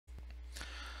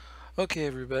Okay,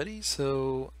 everybody,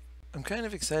 so I'm kind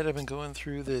of excited. I've been going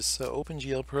through this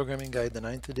OpenGL Programming Guide, the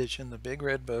 9th edition, the big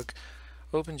red book,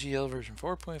 OpenGL version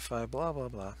 4.5, blah, blah,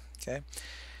 blah, okay?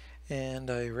 And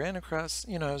I ran across,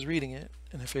 I was reading it,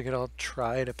 and I figured I'll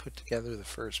try to put together the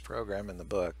first program in the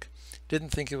book.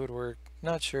 Didn't think it would work,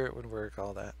 not sure it would work,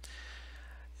 all that.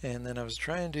 And then I was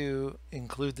trying to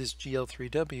include this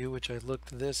GL3W, which I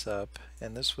looked this up,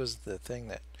 and this was the thing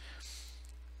that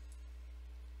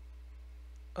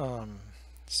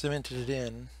cemented it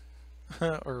in,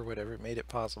 or whatever, made it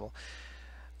possible.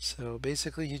 So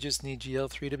basically you just need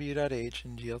gl3w.h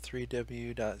and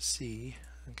gl3w.c.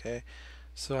 Okay,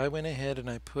 so I went ahead and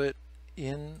I put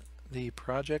in the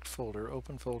project folder,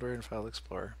 open folder in File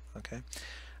Explorer. Okay,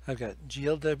 I've got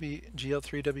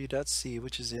gl3w.c,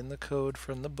 which is in the code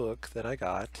from the book that I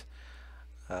got,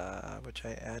 which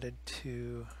I added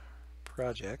to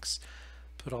projects.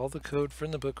 Put all the code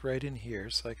from the book right in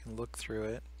here so I can look through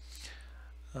it.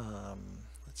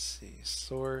 Let's see,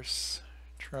 source,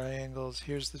 triangles.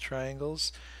 Here's the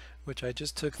triangles, which I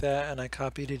just took that and I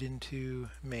copied it into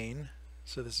main.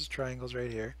 So this is triangles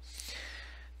right here.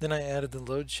 Then I added the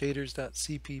load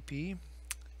shaders.cpp,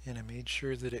 and I made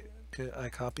sure that I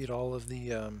copied all of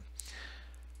the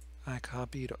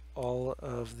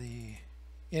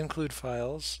include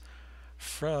files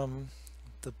from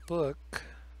the book.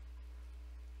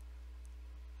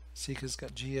 See, because it's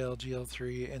got GL,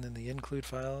 GL3, and then the include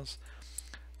files.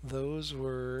 Those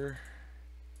were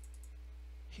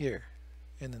here,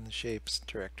 and then the shapes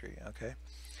directory, okay?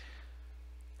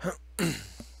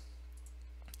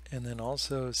 And then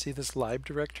also, see this lib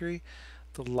directory?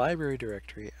 The library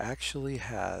directory actually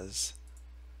has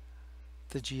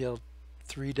the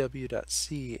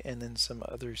gl3w.c and then some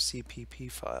other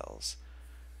CPP files.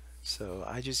 So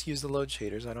I just use the load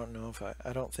shaders. I don't know if I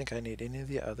don't think I need any of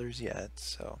the others yet.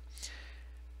 So,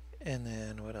 and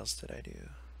then what else did I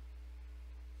do?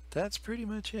 That's pretty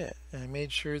much it. I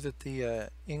made sure that the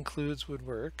includes would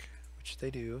work, which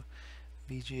they do.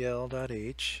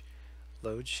 vgl.h,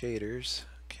 load shaders,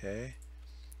 okay.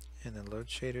 And then load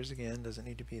shaders again, doesn't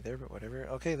need to be there, but whatever.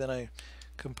 Okay, then I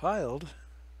compiled,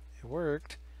 it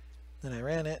worked, then I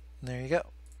ran it, and there you go.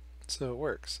 So it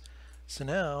works. So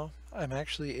now I'm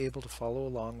actually able to follow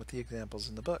along with the examples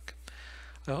in the book.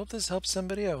 I hope this helps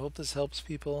somebody. I hope this helps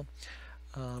people.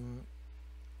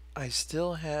 I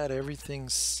still had everything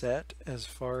set as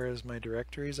far as my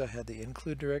directories. I had the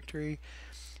include directory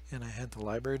and I had the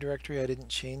library directory. I didn't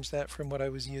change that from what I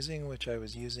was using, which I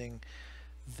was using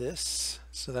this.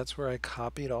 So that's where I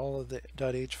copied all of the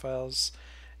 .h files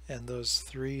and those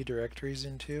 3 directories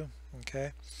into.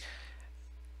 Okay.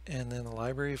 And then the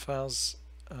library files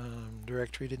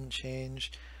directory didn't change.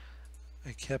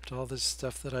 I kept all this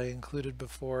stuff that I included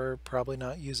before, probably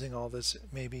not using all this,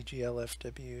 maybe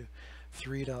glfw3.lib.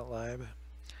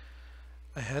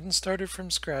 I hadn't started from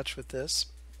scratch with this.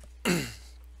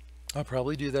 I'll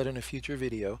probably do that in a future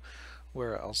video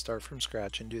where I'll start from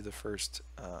scratch and do the first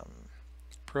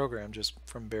program just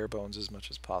from bare bones as much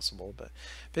as possible. But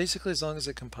basically, as long as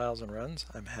it compiles and runs,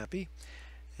 I'm happy.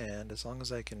 And as long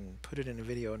as I can put it in a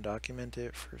video and document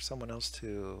it for someone else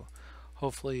to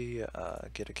hopefully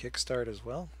get a kickstart as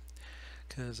well.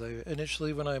 Because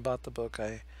initially when I bought the book,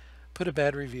 I put a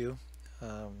bad review.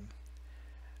 I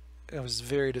was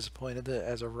very disappointed that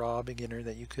as a raw beginner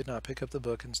that you could not pick up the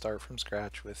book and start from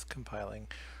scratch with compiling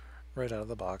right out of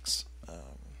the box.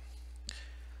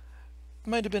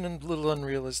 Might have been a little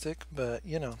unrealistic, but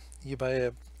you know, you buy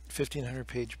a 1,500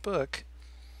 page book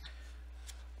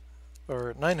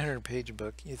or 900 page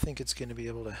book, you think it's going to be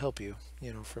able to help you,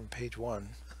 you know, from page 1.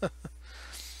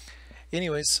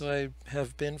 Anyways, so I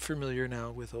have been familiar now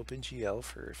with OpenGL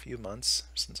for a few months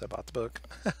since I bought the book.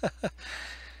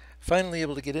 Finally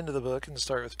able to get into the book and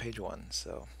start with page 1,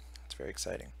 so it's very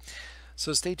exciting.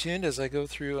 So stay tuned as I go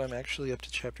through. I'm actually up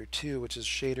to chapter 2, which is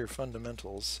shader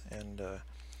fundamentals, and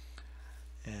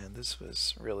this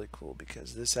was really cool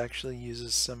because this actually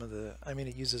uses some of the,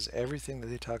 it uses everything that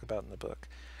they talk about in the book.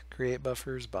 Create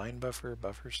buffers, bind buffer,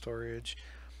 buffer storage,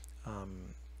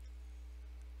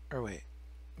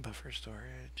 buffer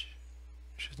storage,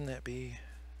 shouldn't that be,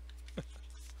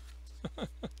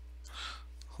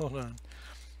 hold on,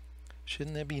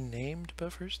 shouldn't that be named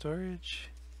buffer storage?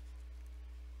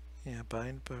 Yeah,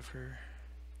 bind buffer.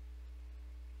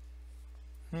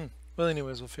 Well,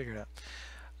 anyways, we'll figure it out.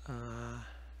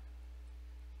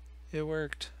 It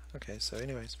worked. Okay, so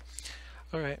anyways,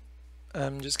 alright,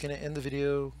 I'm just going to end the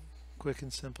video quick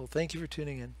and simple. Thank you for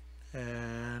tuning in,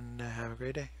 and have a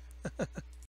great day.